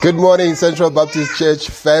Good morning, Central Baptist Church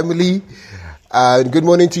family. And good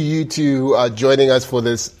morning to you two who are joining us for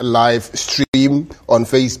this live stream on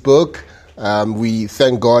Facebook. We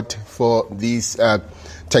thank God for these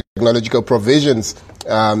technological provisions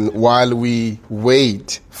while we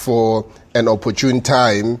wait for an opportune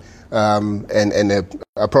time and a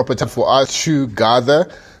proper time for us to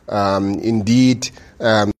gather. Indeed,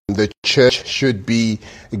 the church should be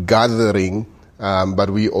gathering. But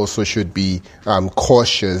we also should be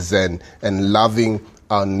cautious and loving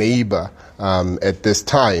our neighbor at this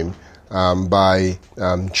time by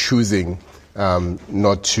choosing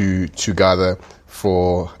not to gather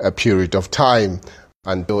for a period of time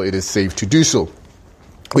until it is safe to do so.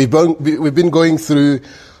 We've been going through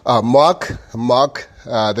Mark,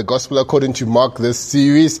 the Gospel according to Mark, this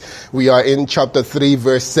series. We are in chapter 3,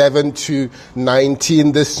 verse 7 to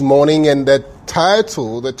 19 this morning, and the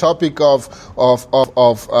topic of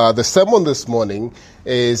the sermon this morning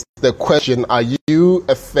is the question: are you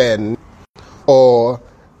a fan or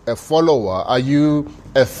a follower? Are you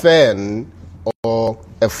a fan or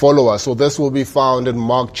a follower? So this will be found in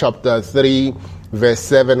Mark chapter 3, verse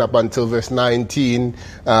 7 up until verse 19.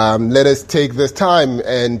 Let us take this time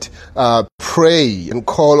and pray and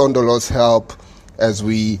call on the Lord's help as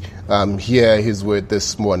we hear His word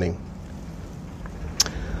this morning.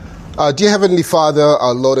 Dear Heavenly Father,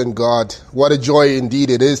 our Lord and God, what a joy indeed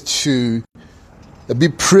it is to be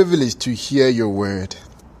privileged to hear your word.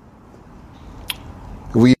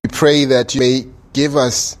 We pray that you may give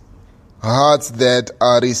us hearts that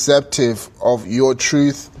are receptive of your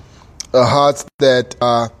truth, hearts that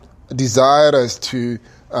are desirous to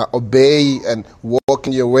obey and walk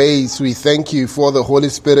in your ways. We thank you for the Holy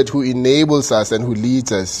Spirit who enables us and who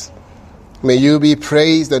leads us. May you be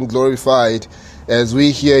praised and glorified as we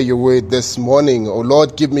hear your word this morning. Oh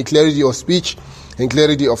Lord, give me clarity of speech and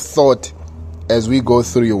clarity of thought as we go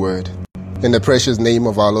through your word. In the precious name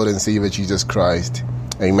of our Lord and Savior Jesus Christ.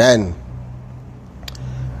 Amen.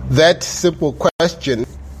 That simple question: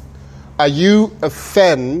 are you a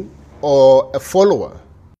fan or a follower?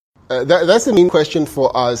 That's the main question for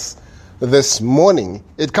us this morning.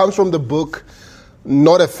 It comes from the book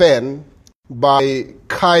Not a Fan by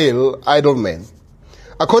Kyle Idleman.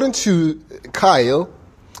 According to Kyle,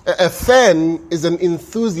 a fan is an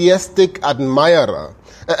enthusiastic admirer.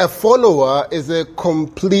 A follower is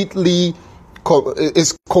completely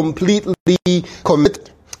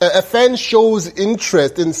committed. A fan shows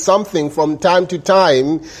interest in something from time to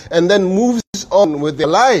time and then moves on with their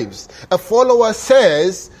lives. A follower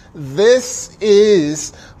says, "This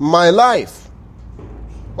is my life."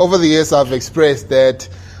 Over the years, I've expressed that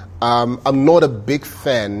I'm not a big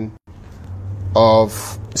fan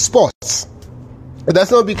of sports. That's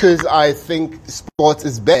not because I think sports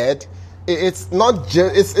is bad. It's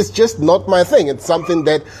just not my thing. It's something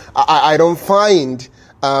that I don't find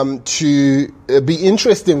to be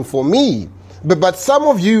interesting for me. But some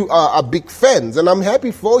of you are big fans, and I'm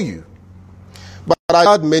happy for you. But I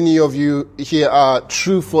doubt many of you here are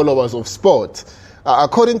true followers of sport.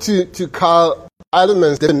 According to Carl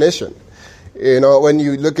Idleman's definition, when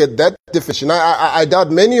you look at that definition, I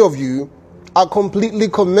doubt many of you are completely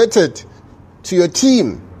committed to your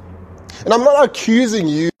team. And I'm not accusing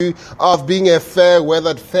you of being a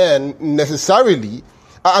fair-weathered fan necessarily.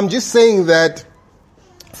 I'm just saying that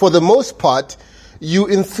for the most part, you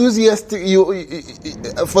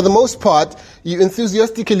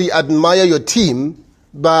enthusiastically admire your team,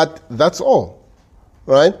 but that's all,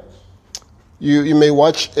 right? You may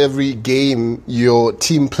watch every game your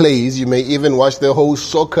team plays. You may even watch the whole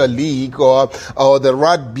soccer league or the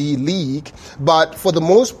rugby league. But for the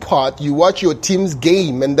most part, you watch your team's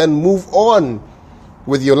game and then move on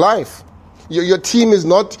with your life. Your team is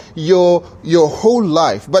not your whole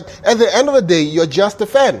life. But at the end of the day, you're just a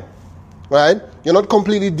fan, right? You're not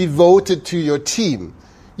completely devoted to your team.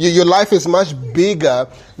 Your life is much bigger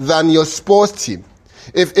than your sports team.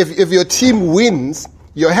 If your team wins,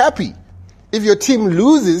 you're happy. If your team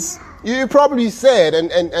loses, you're probably sad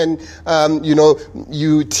and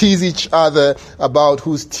you tease each other about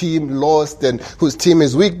whose team lost and whose team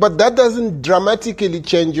is weak, but that doesn't dramatically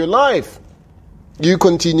change your life. You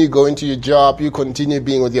continue going to your job, you continue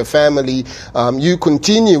being with your family, you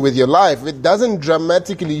continue with your life. It doesn't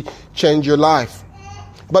dramatically change your life.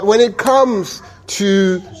 But when it comes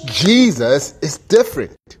to Jesus, it's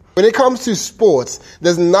different. When it comes to sports,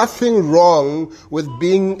 there's nothing wrong with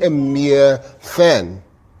being a mere fan.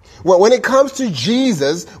 When it comes to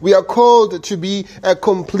Jesus, we are called to be a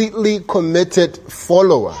completely committed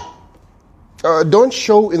follower. Don't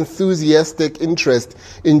show enthusiastic interest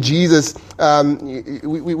in Jesus.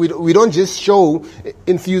 We don't just show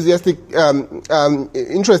enthusiastic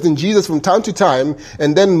interest in Jesus from time to time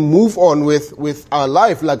and then move on with our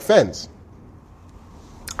life like fans.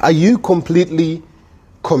 Are you completely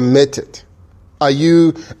committed? Are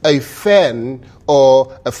you a fan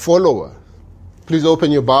or a follower? Please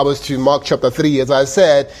open your Bibles to Mark chapter 3. As I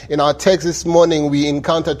said, in our text this morning, we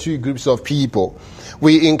encounter two groups of people.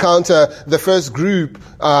 We encounter the first group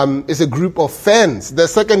is a group of fans. The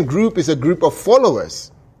second group is a group of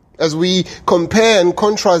followers. As we compare and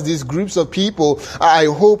contrast these groups of people, I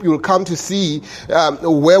hope you'll come to see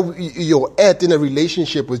where you're at in a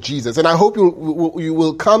relationship with Jesus. And I hope you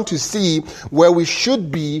will come to see where we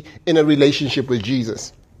should be in a relationship with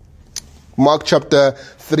Jesus. Mark chapter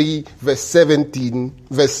 3, verse 7 to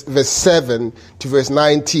verse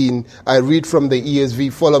 19. I read from the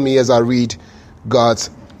ESV. Follow me as I read God's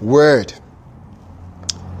word.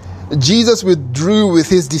 Jesus withdrew with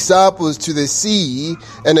his disciples to the sea,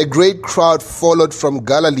 and a great crowd followed from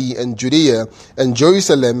Galilee and Judea and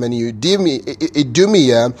Jerusalem and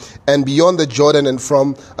Idumea and beyond the Jordan and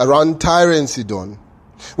from around Tyre and Sidon.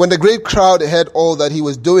 When the great crowd heard all that he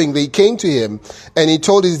was doing, they came to him, and he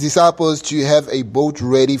told his disciples to have a boat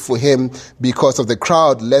ready for him because of the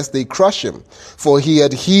crowd, lest they crush him. For he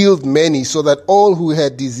had healed many, so that all who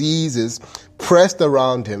had diseases pressed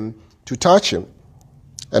around him to touch him.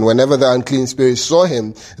 And whenever the unclean spirits saw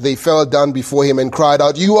him, they fell down before him and cried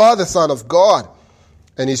out, "You are the Son of God."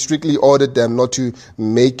 And he strictly ordered them not to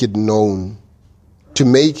make him known.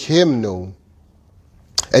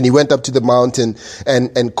 And he went up to the mountain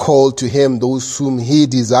and called to him those whom he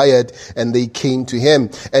desired, and they came to him.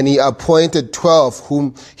 And he appointed 12,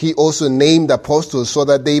 whom he also named apostles, so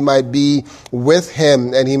that they might be with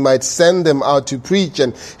him, and he might send them out to preach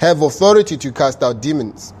and have authority to cast out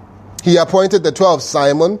demons. He appointed the 12,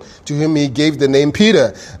 Simon, to whom he gave the name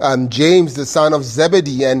Peter, James, the son of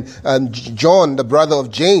Zebedee, and John, the brother of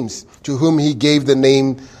James, to whom he gave the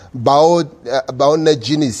name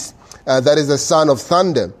Boanerges, that is the son of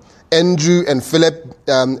thunder, Andrew and Philip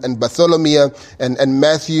and Bartholomew and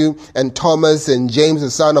Matthew and Thomas and James, the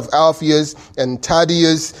son of Alphaeus, and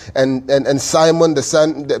Thaddeus and Simon,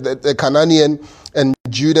 the Canaanian, and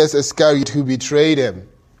Judas Iscariot, who betrayed him.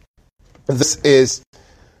 This is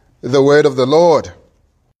the word of the Lord.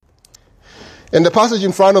 In the passage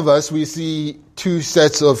in front of us, we see two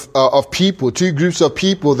sets of people, two groups of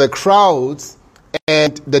people, the crowds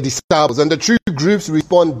and the disciples. And the two groups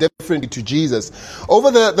respond differently to Jesus.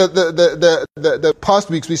 Over the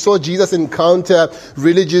past weeks, we saw Jesus encounter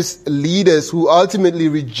religious leaders who ultimately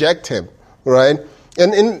reject him, right?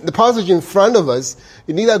 And in the passage in front of us,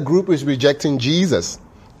 neither group is rejecting Jesus.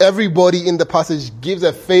 Everybody in the passage gives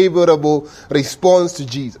a favorable response to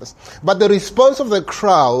Jesus. But the response of the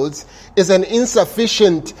crowds is an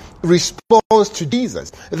insufficient response to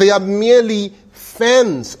Jesus. They are merely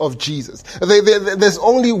fans of Jesus. There's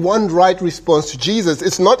only one right response to Jesus.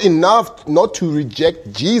 It's not enough not to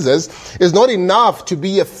reject Jesus. It's not enough to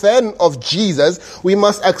be a fan of Jesus. We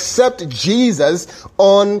must accept Jesus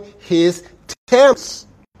on his terms.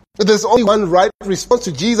 There's only one right response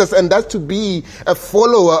to Jesus, and that's to be a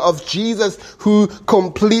follower of Jesus who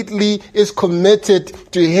completely is committed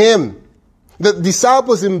to him. The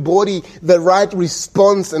disciples embody the right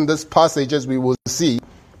response in this passage, as we will see.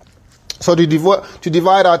 So to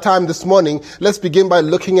divide our time this morning, let's begin by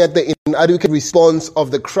looking at the inadequate response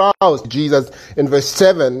of the crowds to Jesus in verse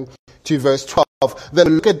 7 to verse 12. Then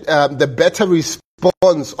look at the better response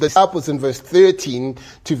of the disciples in verse 13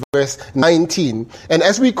 to verse 19. And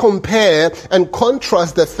as we compare and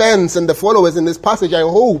contrast the fans and the followers in this passage, I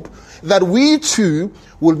hope that we too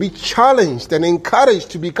will be challenged and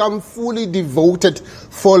encouraged to become fully devoted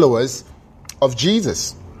followers of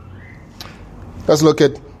Jesus. Let's look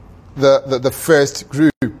at the first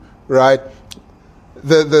group, right?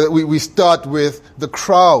 We start with the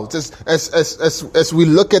crowds. As we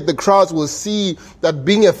look at the crowds, we'll see that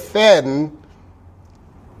being a fan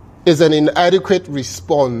is an inadequate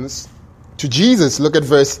response to Jesus. Look at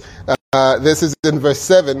this is in verse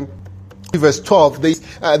 7 to verse 12.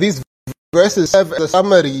 These verses serve as a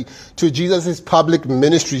summary to Jesus' public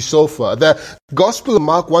ministry so far. The Gospel of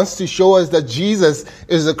Mark wants to show us that Jesus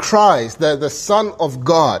is the Christ, the Son of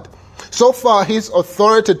God. So far, his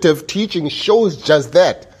authoritative teaching shows just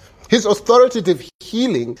that. His authoritative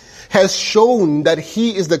healing has shown that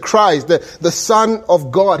he is the Christ, the Son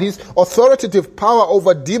of God. His authoritative power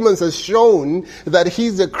over demons has shown that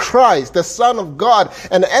he's the Christ, the Son of God.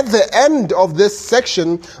 And at the end of this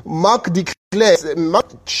section, Mark declares declares,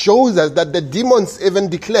 Mark shows us that the demons even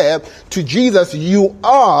declare to Jesus, "You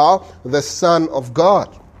are the Son of God."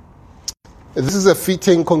 This is a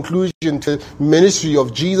fitting conclusion to the ministry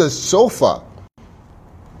of Jesus so far.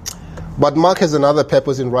 But Mark has another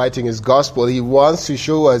purpose in writing his gospel. He wants to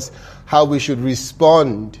show us how we should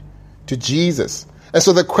respond to Jesus. And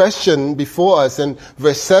so the question before us in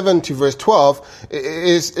verse 7 to verse 12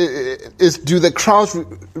 is do the crowds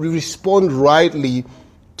respond rightly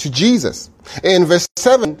to Jesus? In verse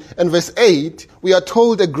 7 and verse 8, we are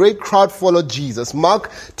told a great crowd followed Jesus.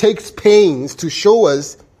 Mark takes pains to show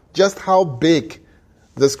us just how big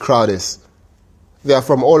this crowd is. They are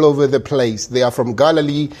from all over the place. They are from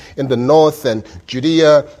Galilee in the north and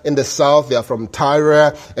Judea in the south. They are from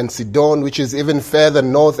Tyre and Sidon, which is even further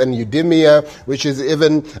north, and Idumea, which is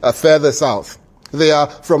even further south. They are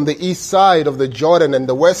from the east side of the Jordan and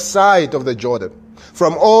the west side of the Jordan,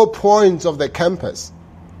 from all points of the campus.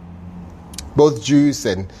 Both Jews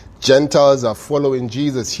and Gentiles are following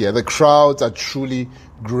Jesus here. The crowds are truly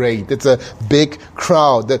great. It's a big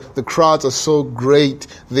crowd. The crowds are so great,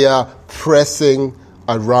 they are pressing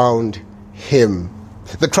around him.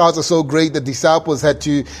 The crowds are so great, the disciples had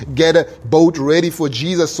to get a boat ready for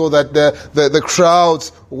Jesus so that the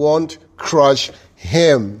crowds won't crush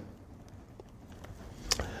him.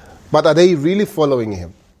 But are they really following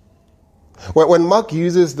him? When Mark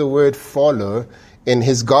uses the word follow in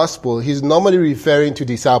his gospel, he's normally referring to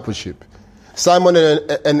discipleship. Simon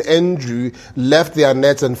and Andrew left their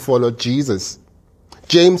nets and followed Jesus.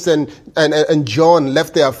 James and John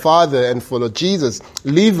left their father and followed Jesus.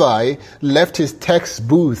 Levi left his tax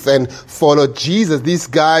booth and followed Jesus. These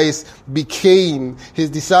guys became his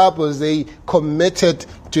disciples. They committed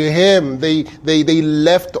to him. They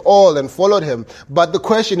left all and followed him. But the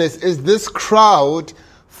question is this crowd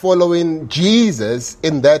following Jesus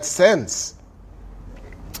in that sense?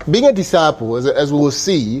 Being a disciple, as we will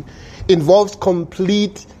see, involves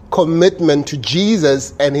complete commitment to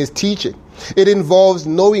Jesus and his teaching. It involves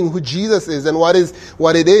knowing who Jesus is and what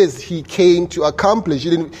it is he came to accomplish.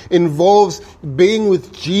 It involves being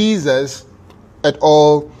with Jesus at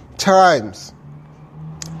all times.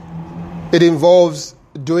 It involves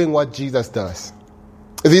doing what Jesus does.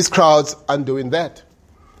 These crowds aren't doing that.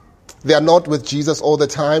 They are not with Jesus all the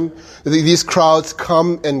time. These crowds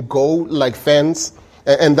come and go like fans.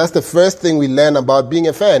 And that's the first thing we learn about being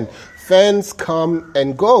a fan. Fans come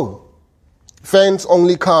and go. Fans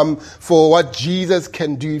only come for what Jesus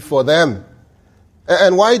can do for them.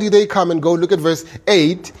 And why do they come and go? Look at verse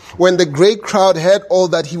 8. When the great crowd heard all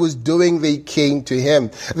that he was doing, they came to him.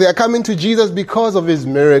 They are coming to Jesus because of his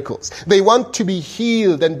miracles. They want to be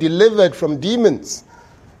healed and delivered from demons.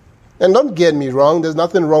 And don't get me wrong, there's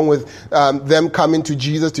nothing wrong with them coming to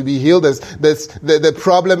Jesus to be healed. The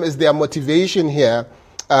problem is their motivation here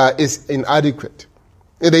is inadequate.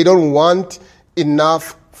 They don't want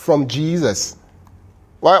enough from Jesus.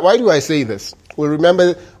 Why do I say this? Well,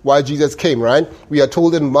 remember why Jesus came, right? We are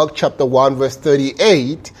told in Mark chapter 1, verse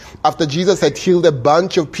 38, after Jesus had healed a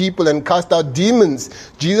bunch of people and cast out demons,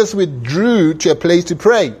 Jesus withdrew to a place to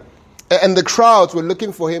pray. And the crowds were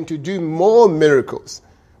looking for him to do more miracles.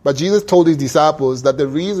 But Jesus told his disciples that the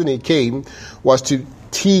reason he came was to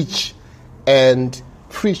teach and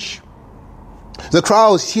preach. The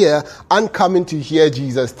crowds here aren't coming to hear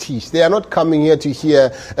Jesus teach. They are not coming here to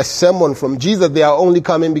hear a sermon from Jesus. They are only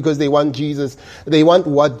coming because they want Jesus. They want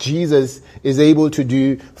what Jesus is able to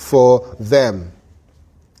do for them.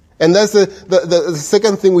 And that's the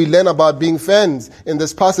second thing we learn about being fans in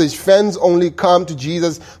this passage. Fans only come to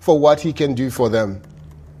Jesus for what he can do for them.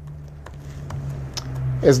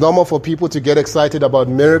 It's normal for people to get excited about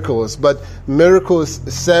miracles, but miracles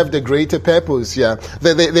served a greater purpose here.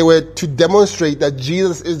 They were to demonstrate that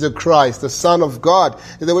Jesus is the Christ, the Son of God.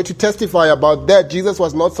 They were to testify about that. Jesus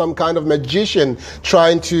was not some kind of magician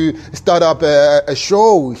trying to start up a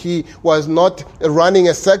show. He was not running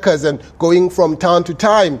a circus and going from town to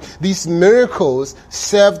town. These miracles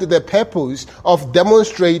served the purpose of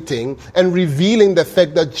demonstrating and revealing the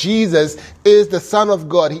fact that Jesus is the Son of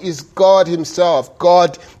God. He is God himself,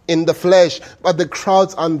 God in the flesh. But the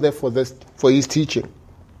crowds aren't there for his teaching.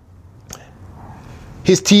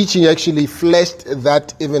 His teaching actually fleshed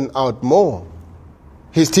that even out more.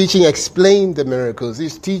 His teaching explained the miracles.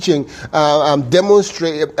 His teaching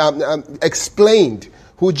explained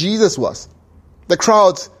who Jesus was. The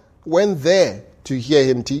crowds went there to hear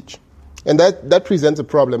him teach. And that presents a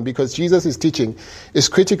problem because Jesus' teaching is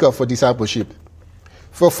critical for discipleship.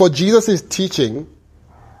 For Jesus' teaching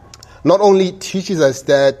not only teaches us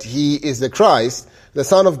that he is the Christ, the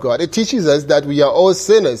Son of God, it teaches us that we are all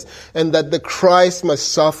sinners and that the Christ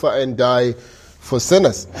must suffer and die for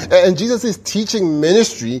sinners. And Jesus' teaching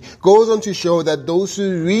ministry goes on to show that those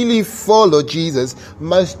who really follow Jesus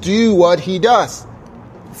must do what he does.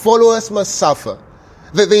 Followers must suffer.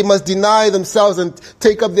 That they must deny themselves and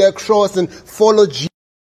take up their cross and follow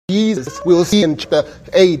Jesus. We'll see in chapter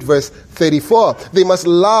 8, verse 34. They must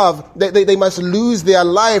love, they must lose their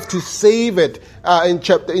life to save it in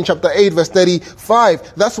chapter 8, verse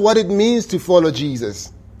 35. That's what it means to follow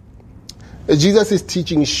Jesus. Jesus'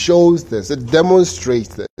 teaching shows this. It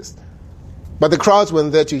demonstrates this. But the crowds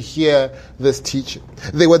weren't there to hear this teaching.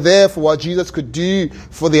 They were there for what Jesus could do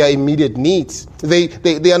for their immediate needs.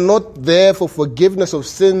 They are not there for forgiveness of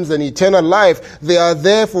sins and eternal life. They are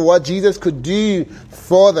there for what Jesus could do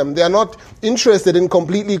for them. They are not interested in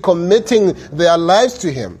completely committing their lives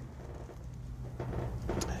to him.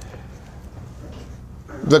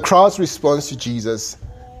 The crowd's response to Jesus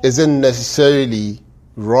isn't necessarily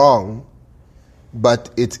wrong,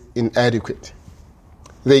 but it's inadequate.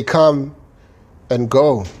 They come and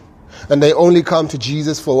go, and they only come to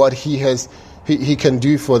Jesus for what he can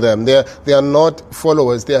do for them. They are not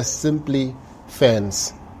followers. They are simply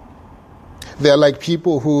fans. They are like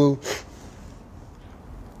people who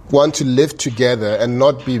want to live together and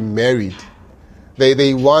not be married.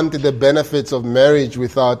 They want the benefits of marriage,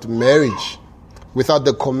 without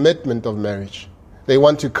the commitment of marriage. They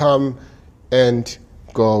want to come and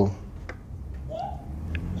go.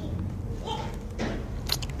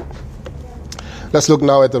 Let's look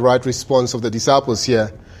now at the right response of the disciples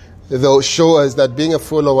here. They'll show us that being a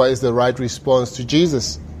follower is the right response to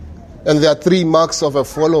Jesus. And there are 3 marks of a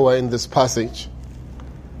follower in this passage.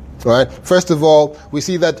 Right? First of all, we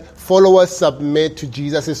see that followers submit to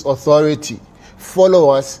Jesus' authority.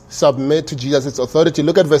 Followers submit to Jesus' authority.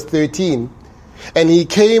 Look at verse 13. And he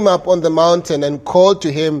came up on the mountain and called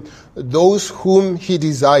to him those whom he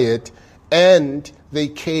desired, and they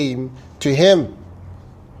came to him.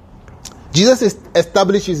 Jesus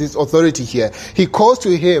establishes his authority here. He calls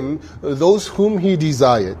to him those whom he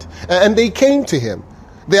desired, and they came to him.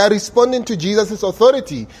 They are responding to Jesus'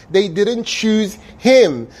 authority. They didn't choose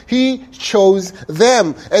him. He chose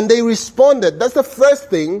them, and they responded. That's the first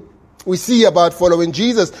thing we see about following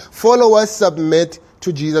Jesus. Followers submit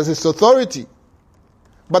to Jesus' authority.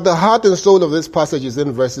 But the heart and soul of this passage is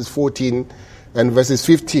in verses 14 and verses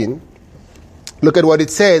 15. Look at what it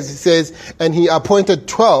says. It says, and he appointed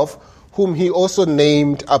 12, whom he also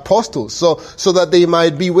named apostles, so that they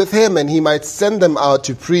might be with him and he might send them out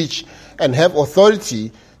to preach and have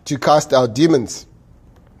authority to cast out demons.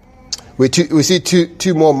 We see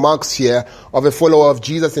two more marks here of a follower of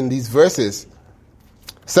Jesus in these verses.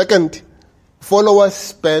 Second, followers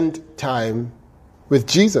spend time with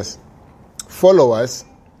Jesus. Followers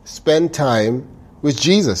spend time with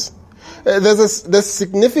Jesus. There's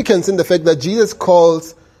significance in the fact that Jesus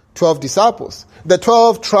calls 12 disciples. The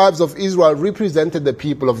 12 tribes of Israel represented the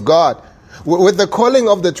people of God. With the calling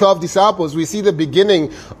of the 12 disciples, we see the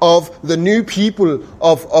beginning of the new people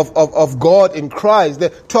of God in Christ. The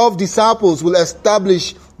 12 disciples will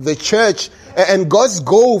establish the church, and God's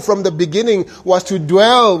goal from the beginning was to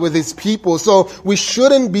dwell with his people. So we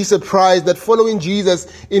shouldn't be surprised that following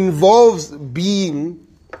Jesus involves being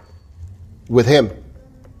with him.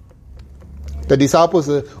 The disciples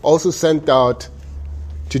are also sent out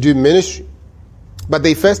to do ministry, but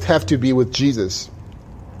they first have to be with Jesus.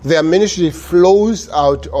 Their ministry flows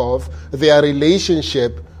out of their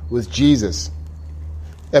relationship with Jesus.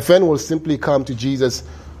 A friend will simply come to Jesus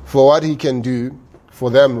for what he can do for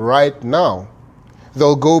them right now.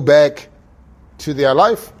 They'll go back to their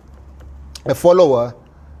life. A follower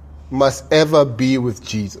must ever be with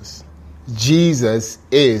Jesus. Jesus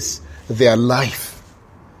is their life.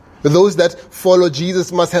 Those that follow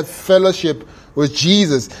Jesus must have fellowship with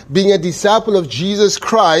Jesus. Being a disciple of Jesus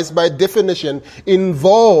Christ, by definition,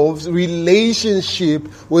 involves relationship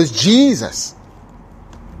with Jesus.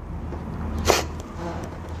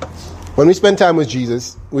 When we spend time with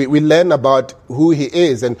Jesus, we learn about who he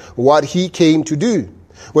is and what he came to do.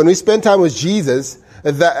 When we spend time with Jesus,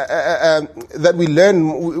 that we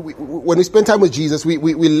learn. When we spend time with Jesus, we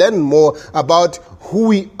learn more about who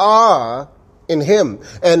we are in him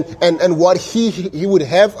and what he would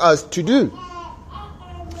have us to do.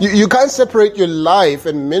 You can't separate your life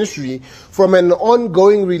and ministry from an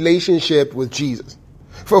ongoing relationship with Jesus.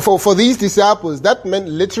 For these disciples, that meant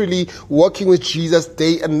literally walking with Jesus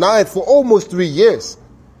day and night for almost 3 years.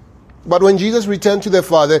 But when Jesus returned to the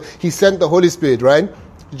Father, he sent the Holy Spirit, right?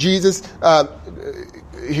 Jesus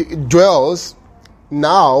he dwells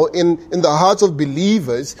now in the hearts of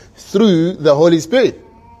believers through the Holy Spirit.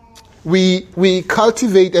 we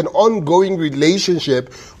cultivate an ongoing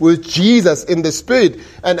relationship with Jesus in the Spirit.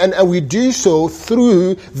 And we do so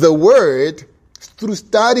through the Word, through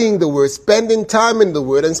studying the Word, spending time in the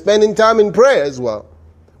Word, and spending time in prayer as well.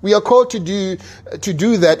 We are called to do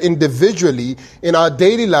that individually in our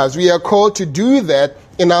daily lives. We are called to do that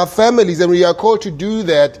in our families, and we are called to do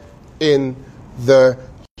that in the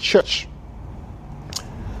church.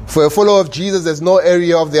 For a follower of Jesus, there's no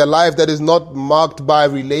area of their life that is not marked by a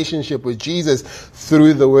relationship with Jesus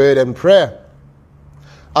through the Word and prayer.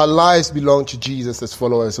 Our lives belong to Jesus as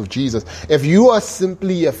followers of Jesus. If you are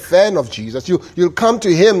simply a fan of Jesus, you'll come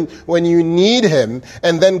to Him when you need Him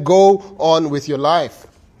and then go on with your life.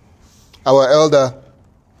 Our elder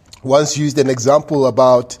once used an example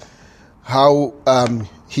about how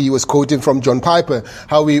he was quoting from John Piper,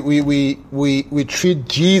 how we treat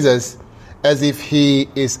Jesus as if He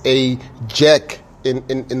is a jack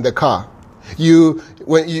in the car. You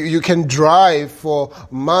can drive for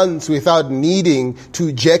months without needing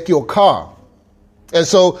to jack your car. And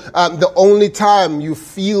so the only time you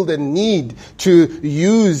feel the need to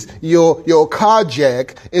use your car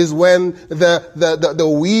jack is when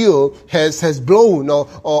the wheel has blown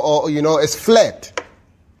or is flat.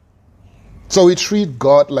 So we treat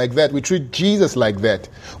God like that. We treat Jesus like that.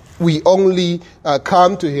 We only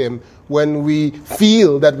come to Him when we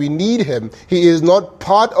feel that we need Him. He is not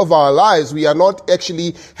part of our lives. We are not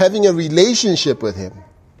actually having a relationship with Him.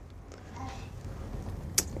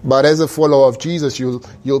 But as a follower of Jesus,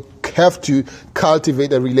 you'll have to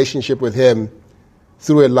cultivate a relationship with Him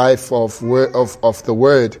through a life of the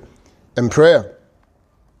Word and prayer.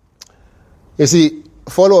 You see,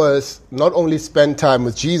 followers not only spend time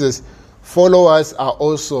with Jesus, followers are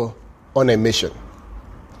also on a mission.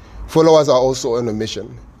 Followers are also on a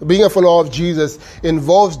mission. Being a follower of Jesus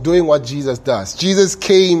involves doing what Jesus does. Jesus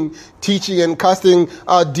came teaching and casting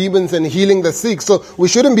out demons and healing the sick. So we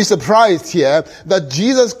shouldn't be surprised here that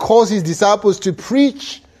Jesus calls His disciples to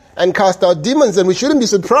preach and cast out demons. And we shouldn't be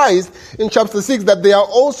surprised in chapter 6 that they are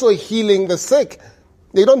also healing the sick.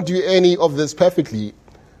 They don't do any of this perfectly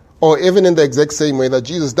or even in the exact same way that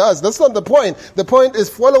Jesus does. That's not the point. The point is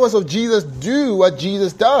followers of Jesus do what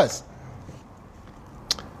Jesus does.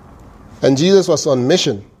 And Jesus was on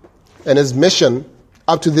mission. And His mission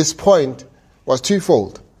up to this point was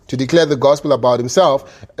twofold: to declare the gospel about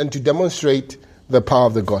Himself and to demonstrate the power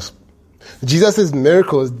of the gospel. Jesus'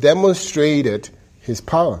 miracles demonstrated His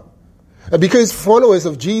power. And because followers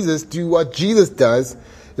of Jesus do what Jesus does,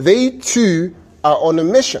 they too are on a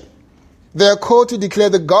mission. They are called to declare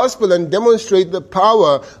the gospel and demonstrate the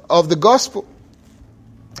power of the gospel.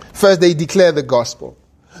 First, they declare the gospel.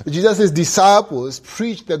 Jesus' disciples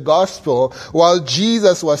preached the gospel while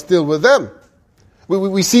Jesus was still with them.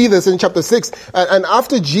 We see this in chapter 6. And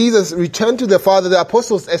after Jesus returned to the Father, the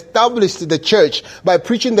apostles established the church by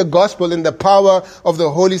preaching the gospel in the power of the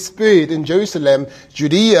Holy Spirit in Jerusalem,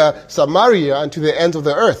 Judea, Samaria, and to the ends of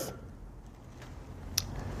the earth.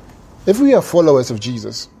 If we are followers of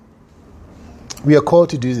Jesus, we are called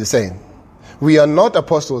to do the same. We are not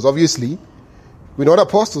apostles, obviously. We're not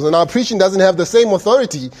apostles, and our preaching doesn't have the same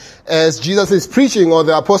authority as Jesus' preaching or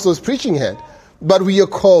the apostles' preaching had. But we are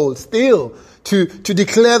called still to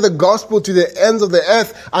declare the gospel to the ends of the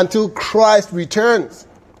earth until Christ returns.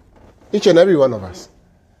 Each and every one of us.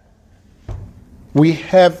 We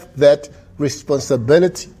have that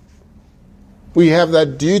responsibility. We have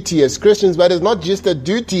that duty as Christians, but it's not just a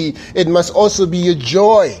duty, it must also be a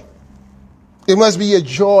joy. It must be a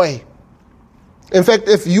joy. In fact,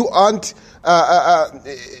 if you aren't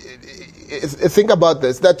think about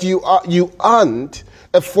this, that you aren't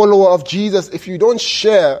a follower of Jesus if you don't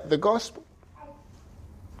share the gospel.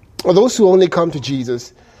 Or those who only come to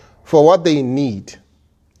Jesus for what they need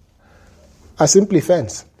are simply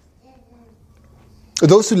fans.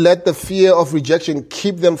 Those who let the fear of rejection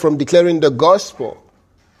keep them from declaring the gospel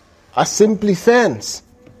are simply fans.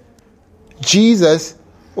 Jesus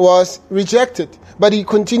was rejected, but He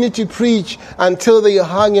continued to preach until they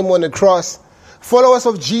hung Him on a cross. Followers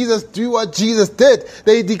of Jesus do what Jesus did.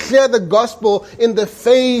 They declare the gospel in the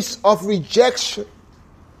face of rejection.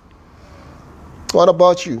 What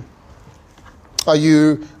about you? Are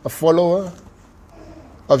you a follower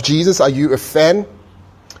of Jesus? Are you a fan?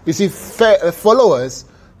 You see, followers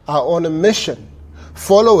are on a mission.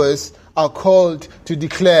 Followers are called to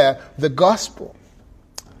declare the gospel.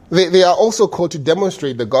 They are also called to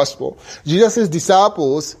demonstrate the gospel. Jesus'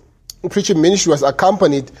 disciples' preaching ministry was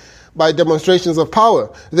accompanied by demonstrations of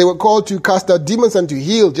power. They were called to cast out demons and to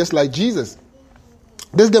heal, just like Jesus.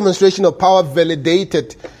 This demonstration of power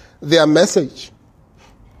validated their message.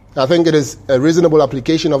 I think it is a reasonable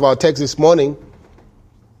application of our text this morning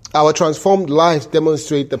Our transformed lives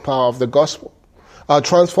demonstrate the power of the gospel. Our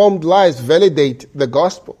transformed lives validate the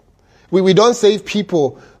gospel. We don't save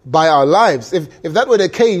people by our lives. If that were the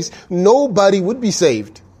case, nobody would be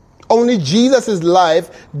saved. Only Jesus'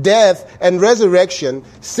 life, death, and resurrection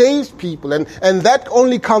saves people. And that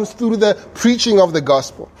only comes through the preaching of the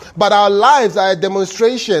gospel. But our lives are a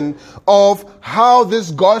demonstration of how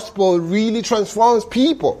this gospel really transforms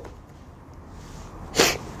people.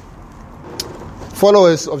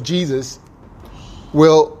 Followers of Jesus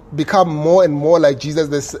will become more and more like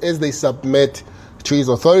Jesus as they submit to his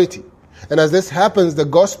authority. And as this happens, the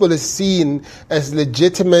gospel is seen as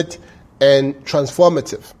legitimate and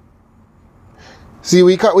transformative. See,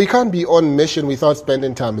 we can't be on mission without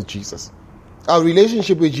spending time with Jesus. Our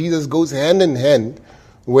relationship with Jesus goes hand in hand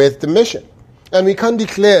with the mission. And we can't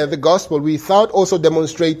declare the gospel without also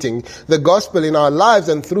demonstrating the gospel in our lives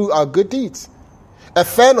and through our good deeds. A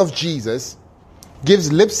fan of Jesus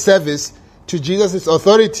gives lip service to Jesus'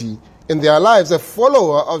 authority in their lives. A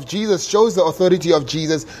follower of Jesus shows the authority of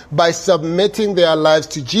Jesus by submitting their lives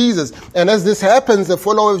to Jesus. And as this happens, the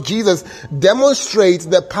follower of Jesus demonstrates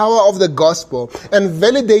the power of the gospel and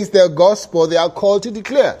validates their gospel they are called to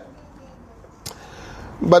declare.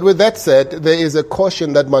 But with that said, there is a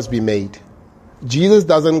caution that must be made. Jesus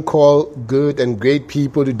doesn't call good and great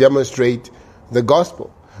people to demonstrate the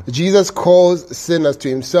gospel. Jesus calls sinners to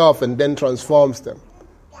himself and then transforms them.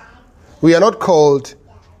 We are not called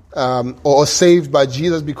or saved by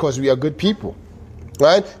Jesus because we are good people,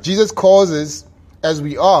 right? Jesus calls us as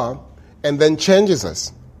we are and then changes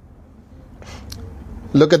us.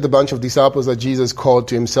 Look at the bunch of disciples that Jesus called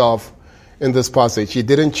to himself in this passage. He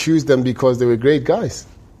didn't choose them because they were great guys.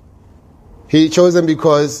 He chose them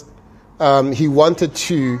because he wanted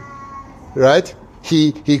to, right?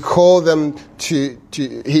 He called them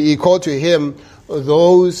he called to him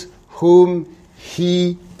those whom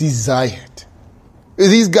he desired.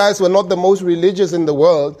 These guys were not the most religious in the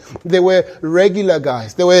world. They were regular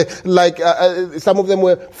guys. They were like, some of them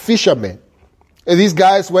were fishermen. These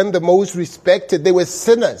guys weren't the most respected. They were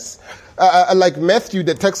sinners. Like Matthew,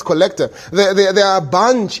 the tax collector. There are a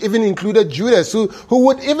bunch, even included Judas, who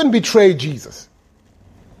would even betray Jesus.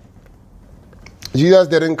 Jesus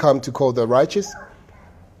didn't come to call the righteous,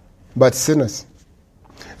 but sinners.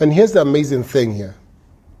 And here's the amazing thing here.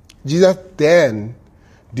 Jesus then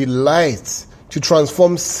delights to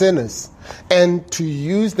transform sinners and to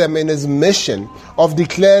use them in his mission of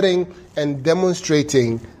declaring and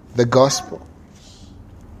demonstrating the gospel.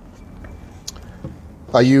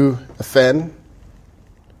 Are you a fan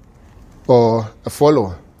or a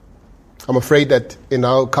follower? I'm afraid that in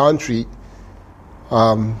our country,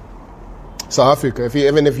 South Africa,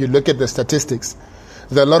 even if you look at the statistics,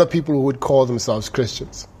 there are a lot of people who would call themselves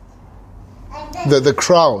Christians. The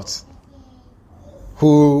crowds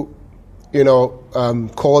who,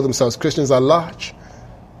 call themselves Christians are large.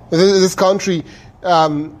 This country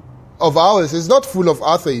of ours is not full of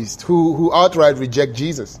atheists who outright reject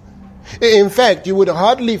Jesus. In fact, you would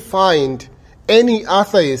hardly find any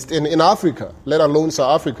atheist in Africa, let alone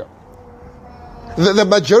South Africa. The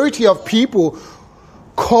majority of people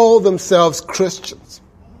call themselves Christians.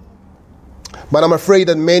 But I'm afraid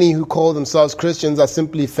that many who call themselves Christians are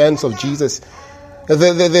simply fans of Jesus.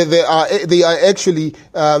 They are actually,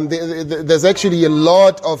 there's actually a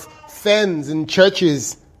lot of fans in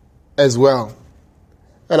churches as well.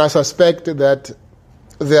 And I suspect that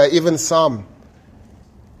there are even some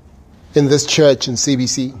in this church in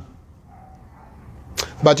CBC.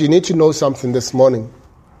 But you need to know something this morning.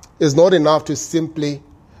 It's not enough to simply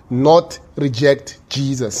not reject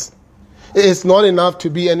Jesus. It's not enough to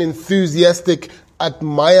be an enthusiastic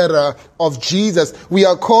admirer of Jesus. We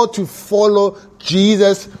are called to follow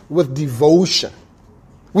Jesus with devotion.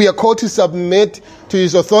 We are called to submit to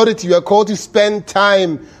his authority. We are called to spend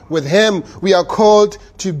time with him. We are called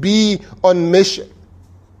to be on mission.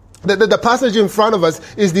 The passage in front of us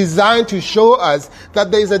is designed to show us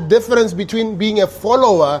that there is a difference between being a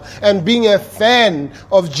follower and being a fan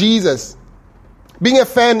of Jesus. Being a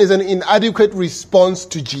fan is an inadequate response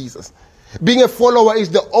to Jesus. Being a follower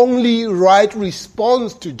is the only right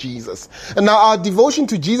response to Jesus. And now our devotion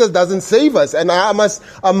to Jesus doesn't save us. And I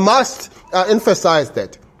must emphasize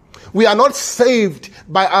that. We are not saved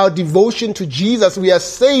by our devotion to Jesus. We are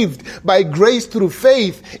saved by grace through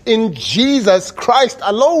faith in Jesus Christ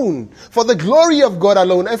alone, for the glory of God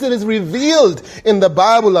alone, as it is revealed in the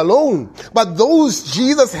Bible alone. But those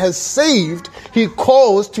Jesus has saved, he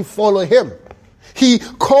calls to follow him. He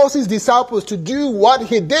calls his disciples to do what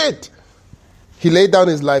he did. He laid down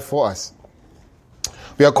his life for us.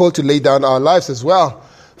 We are called to lay down our lives as well.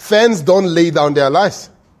 Fans don't lay down their lives.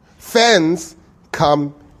 Fans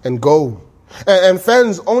come and go. And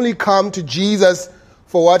fans only come to Jesus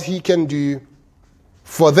for what he can do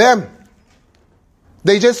for them.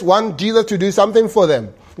 They just want Jesus to do something for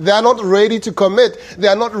them. They are not ready to commit. They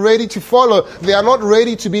are not ready to follow. They are not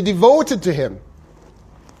ready to be devoted to him.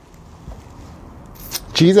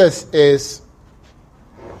 Jesus is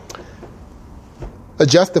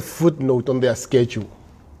just a footnote on their schedule.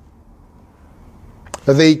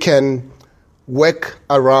 They can work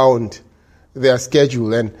around their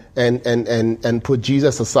schedule and put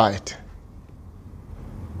Jesus aside.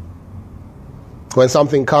 When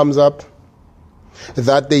something comes up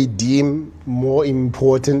that they deem more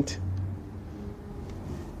important,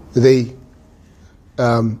 they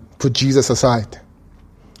put Jesus aside.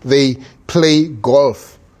 They play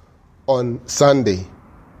golf on Sunday.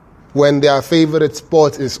 When their favorite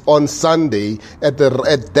sport is on Sunday, at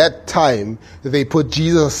that time, they put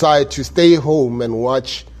Jesus aside to stay home and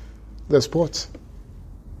watch the sports.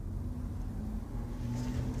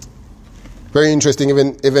 Very interesting,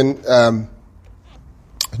 even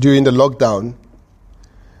during the lockdown,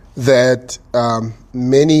 that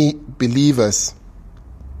many believers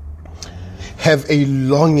have a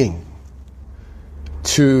longing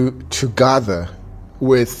to gather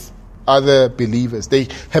with other believers. They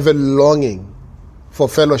have a longing for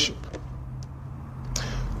fellowship.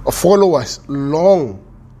 Followers long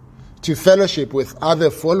to fellowship with other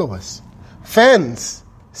followers. Fans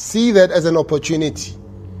see that as an opportunity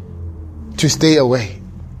to stay away.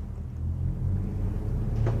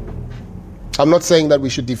 I'm not saying that we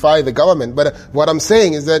should defy the government, but what I'm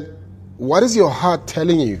saying is that what is your heart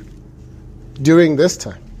telling you during this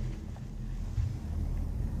time?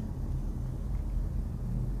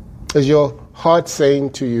 Is your heart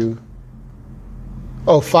saying to you,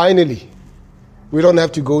 oh, finally, we don't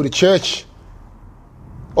have to go to church?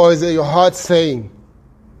 Or is it your heart saying,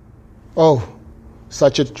 oh,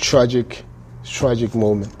 such a tragic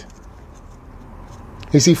moment?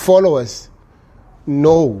 You see, followers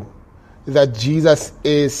know that Jesus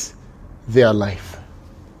is their life.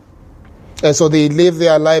 And so they live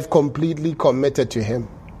their life completely committed to him.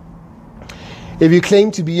 If you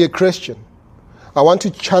claim to be a Christian, I want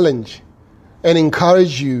to challenge and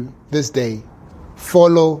encourage you this day.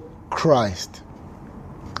 Follow Christ.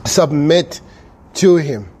 Submit to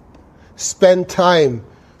him. Spend time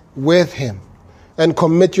with him. And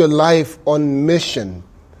commit your life on mission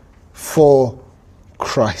for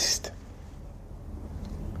Christ.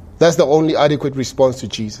 That's the only adequate response to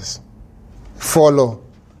Jesus. Follow,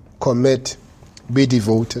 commit, be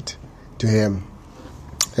devoted to him.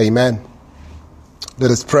 Amen.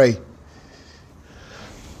 Let us pray.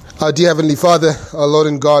 Our dear Heavenly Father, our Lord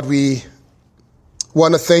and God, we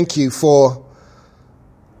want to thank you for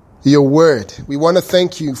your word. We want to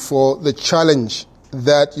thank you for the challenge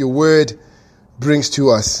that your word brings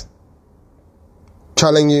to us.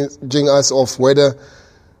 Challenging us of whether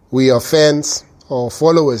we are fans or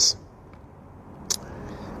followers.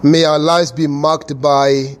 May our lives be marked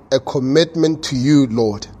by a commitment to you,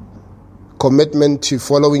 Lord. Commitment to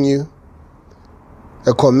following you.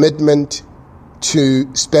 A commitment to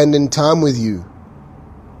spending time with you,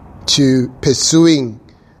 to pursuing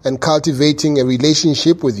and cultivating a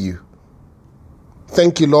relationship with you.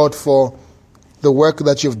 Thank you, Lord, for the work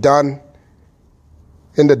that you've done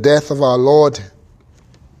in the death of our Lord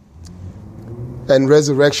and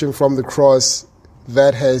resurrection from the cross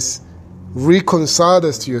that has reconciled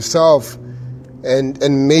us to yourself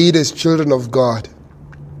and made us children of God.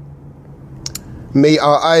 May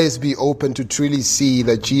our eyes be open to truly see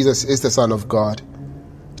that Jesus is the Son of God,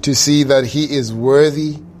 to see that he is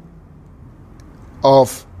worthy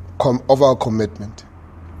of our commitment.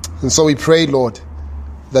 And so we pray, Lord,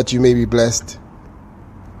 that you may be blessed.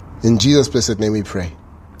 In Jesus' blessed name we pray.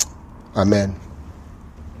 Amen.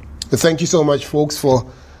 Thank you so much, folks, for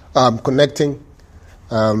connecting.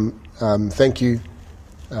 Thank you.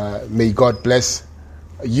 May God bless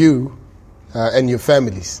you and your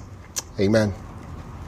families. Amen.